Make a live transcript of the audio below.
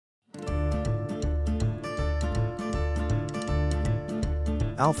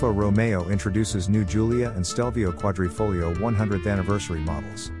Alfa Romeo introduces new Giulia and Stelvio Quadrifoglio 100th anniversary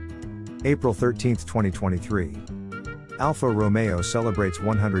models. April 13, 2023. Alfa Romeo celebrates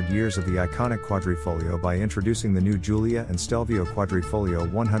 100 years of the iconic Quadrifoglio by introducing the new Giulia and Stelvio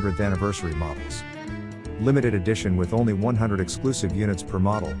Quadrifoglio 100th anniversary models. Limited edition with only 100 exclusive units per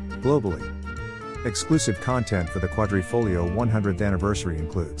model, globally. Exclusive content for the Quadrifoglio 100th anniversary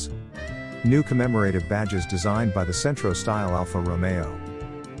includes new commemorative badges designed by the Centro-style Alfa Romeo,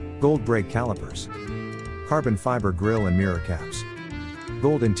 gold brake calipers, carbon fiber grille and mirror caps,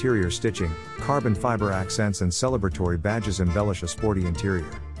 gold interior stitching, carbon fiber accents and celebratory badges embellish a sporty interior.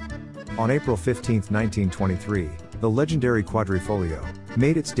 On April 15, 1923, the legendary Quadrifoglio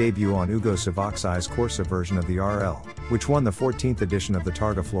made its debut on Ugo Savoxi's Corsa version of the RL, which won the 14th edition of the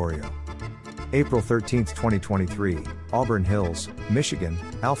Targa Florio. April 13, 2023, Auburn Hills, Michigan,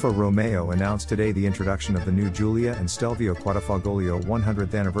 Alfa Romeo announced today the introduction of the new Giulia and Stelvio Quadrifoglio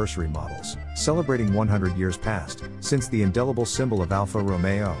 100th anniversary models, celebrating 100 years past, since the indelible symbol of Alfa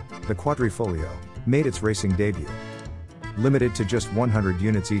Romeo, the Quadrifoglio, made its racing debut. Limited to just 100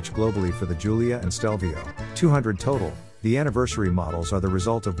 units each globally for the Giulia and Stelvio, 200 total, the anniversary models are the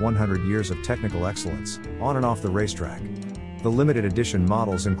result of 100 years of technical excellence, on and off the racetrack. The limited edition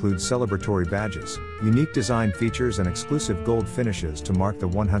models include celebratory badges, unique design features and exclusive gold finishes to mark the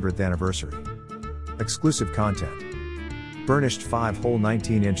 100th anniversary. Exclusive content. Burnished 5-hole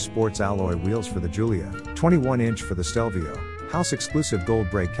 19-inch sports alloy wheels for the Giulia, 21-inch for the Stelvio, house-exclusive gold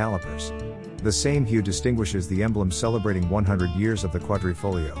brake calipers. The same hue distinguishes the emblem celebrating 100 years of the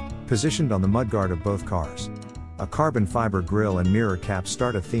Quadrifoglio, positioned on the mudguard of both cars. A carbon fiber grille and mirror caps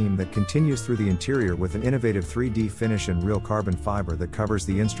start a theme that continues through the interior with an innovative 3D finish and real carbon fiber that covers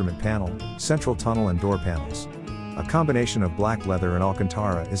the instrument panel, central tunnel and door panels. A combination of black leather and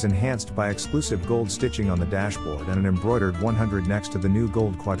Alcantara is enhanced by exclusive gold stitching on the dashboard and an embroidered 100 next to the new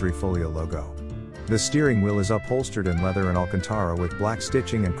gold Quadrifoglio logo. The steering wheel is upholstered in leather and Alcantara with black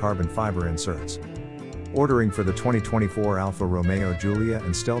stitching and carbon fiber inserts. Ordering for the 2024 Alfa Romeo Giulia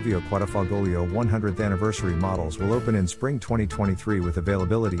and Stelvio Quadrifoglio 100th anniversary models will open in spring 2023 with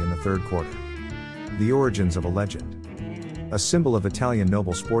availability in the third quarter. The origins of a legend. A symbol of Italian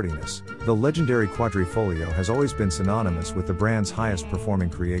noble sportiness, the legendary Quadrifoglio has always been synonymous with the brand's highest performing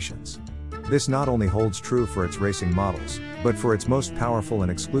creations. This not only holds true for its racing models, but for its most powerful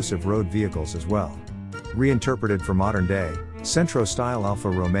and exclusive road vehicles as well. Reinterpreted for modern day, Centro-style Alfa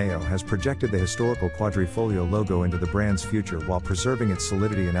Romeo has projected the historical Quadrifoglio logo into the brand's future while preserving its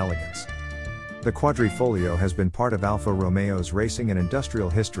solidity and elegance. The Quadrifoglio has been part of Alfa Romeo's racing and industrial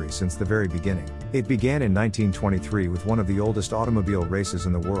history since the very beginning. It began in 1923 with one of the oldest automobile races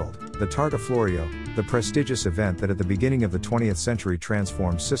in the world, the Targa Florio, the prestigious event that at the beginning of the 20th century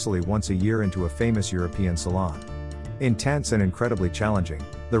transformed Sicily once a year into a famous European salon. Intense and incredibly challenging,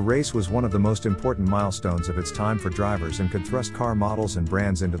 the race was one of the most important milestones of its time for drivers and could thrust car models and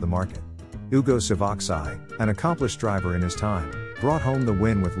brands into the market. Ugo Savoxi, an accomplished driver in his time, brought home the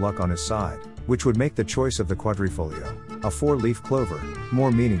win with luck on his side, which would make the choice of the Quadrifoglio, a 4-leaf clover,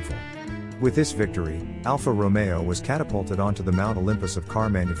 more meaningful. With this victory, Alfa Romeo was catapulted onto the Mount Olympus of car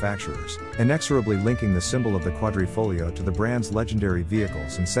manufacturers, inexorably linking the symbol of the Quadrifoglio to the brand's legendary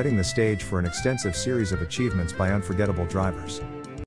vehicles and setting the stage for an extensive series of achievements by unforgettable drivers.